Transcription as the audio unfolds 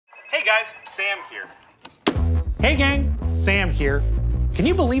Hey guys, Sam here. Hey gang, Sam here. Can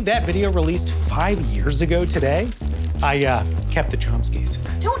you believe that video released 5 years ago today? I kept the Chomskys.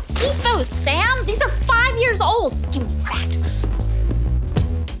 Don't eat those, Sam. These are 5 years old. Give me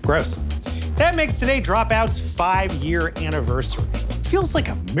that. Gross. That makes today Dropout's 5-year anniversary. Feels like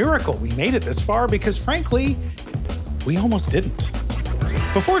a miracle we made it this far because frankly, we almost didn't.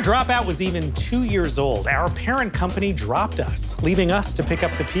 Before Dropout was even 2 years old, our parent company dropped us, leaving us to pick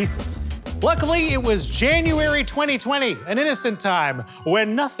up the pieces. Luckily, it was January 2020, an innocent time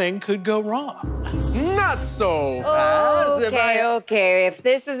when nothing could go wrong. Not so fast. Okay. If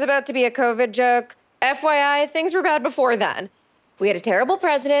this is about to be a COVID joke, FYI, things were bad before then. We had a terrible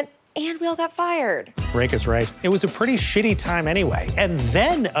president, and we all got fired. Rake is right. It was a pretty shitty time anyway, and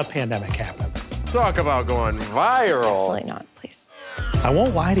then a pandemic happened. Talk about going viral. Absolutely not, please. I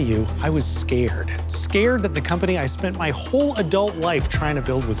won't lie to you, I was scared. Scared that the company I spent my whole adult life trying to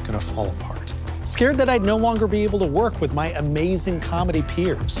build was gonna fall apart. Scared that I'd no longer be able to work with my amazing comedy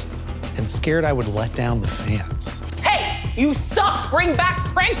peers. And scared I would let down the fans. Hey, you suck! Bring back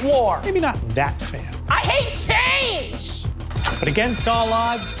prank war! Maybe not that fan. I hate change! But against all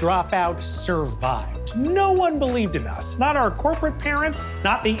odds, Dropout survived. No one believed in us. Not our corporate parents,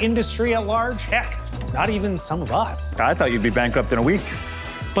 not the industry at large, heck, not even some of us. I thought you'd be bankrupt in a week.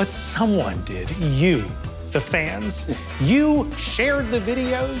 But someone did. You, the fans. You shared the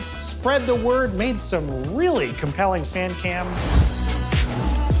videos, spread the word, made some really compelling fan cams.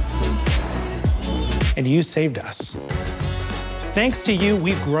 And you saved us. Thanks to you,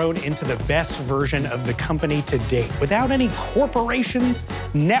 we've grown into the best version of the company to date without any corporations,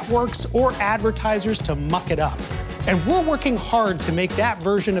 networks, or advertisers to muck it up. And we're working hard to make that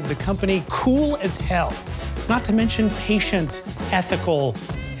version of the company cool as hell, not to mention patient, ethical,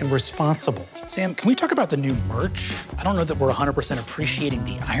 and responsible. Sam, can we talk about the new merch? I don't know that we're 100% appreciating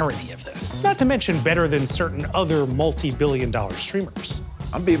the irony of this. Not to mention better than certain other multi-billion-dollar streamers.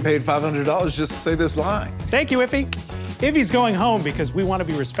 I'm being paid $500 just to say this line. Thank you, Iffy. Iffy's going home because we want to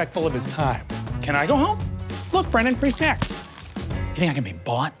be respectful of his time. Can I go home? Look, Brennan, free snacks. You think I can be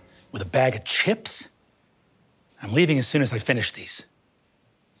bought with a bag of chips? I'm leaving as soon as I finish these.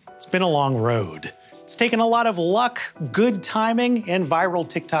 It's been a long road. It's taken a lot of luck, good timing, and viral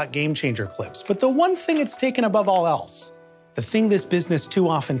TikTok game changer clips. But the one thing it's taken above all else, the thing this business too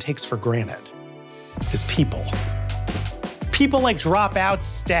often takes for granted, is people. People like Dropout's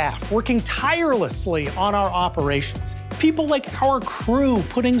staff working tirelessly on our operations. People like our crew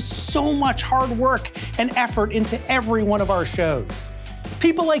putting so much hard work and effort into every one of our shows.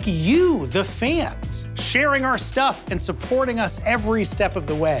 People like you, the fans, sharing our stuff and supporting us every step of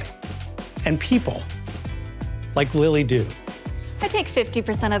the way. And people like Lily Do. I take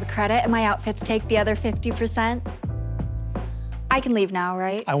 50% of the credit and my outfits take the other 50%. I can leave now,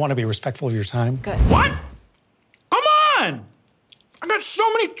 right? I want to be respectful of your time. Good. What? Come on! I got so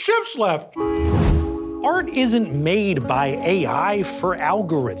many chips left. Art isn't made by AI for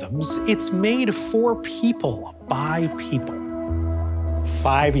algorithms. It's made for people, by people.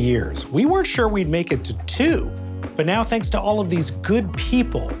 5 years. We weren't sure we'd make it to 2, but now thanks to all of these good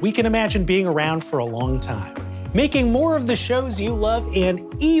people, we can imagine being around for a long time. Making more of the shows you love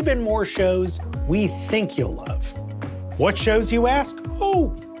and even more shows we think you'll love. What shows, you ask?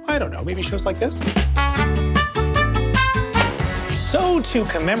 Oh, I don't know, maybe shows like this? So to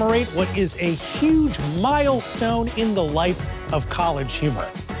commemorate what is a huge milestone in the life of College Humor,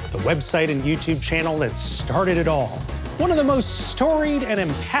 the website and YouTube channel that started it all, one of the most storied and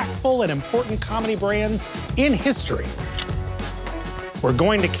impactful and important comedy brands in history, we're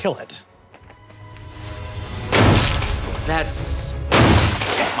going to kill it. That's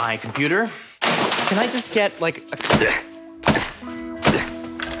my computer. Can I just get, like,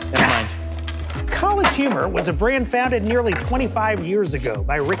 Never mind. College Humor was a brand founded nearly 25 years ago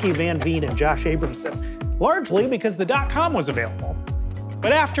by Ricky Van Veen and Josh Abramson, largely because the .com was available.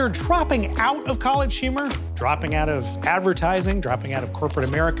 But after dropping out of College Humor, dropping out of advertising, dropping out of corporate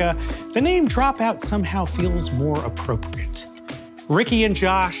America, the name Dropout somehow feels more appropriate. Ricky and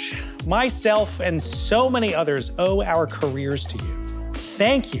Josh, myself, and so many others owe our careers to you.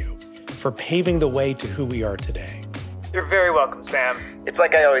 Thank you for paving the way to who we are today. You're very welcome, Sam. It's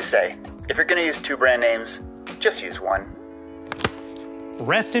like I always say, if you're gonna use 2 brand names, just use one.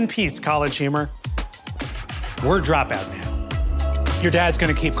 Rest in peace, College Humor. We're Dropout now. Your dad's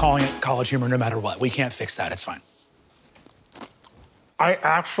gonna keep calling it College Humor no matter what. We can't fix that, it's fine. I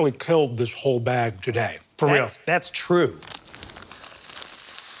actually killed this whole bag today, for real. That's true.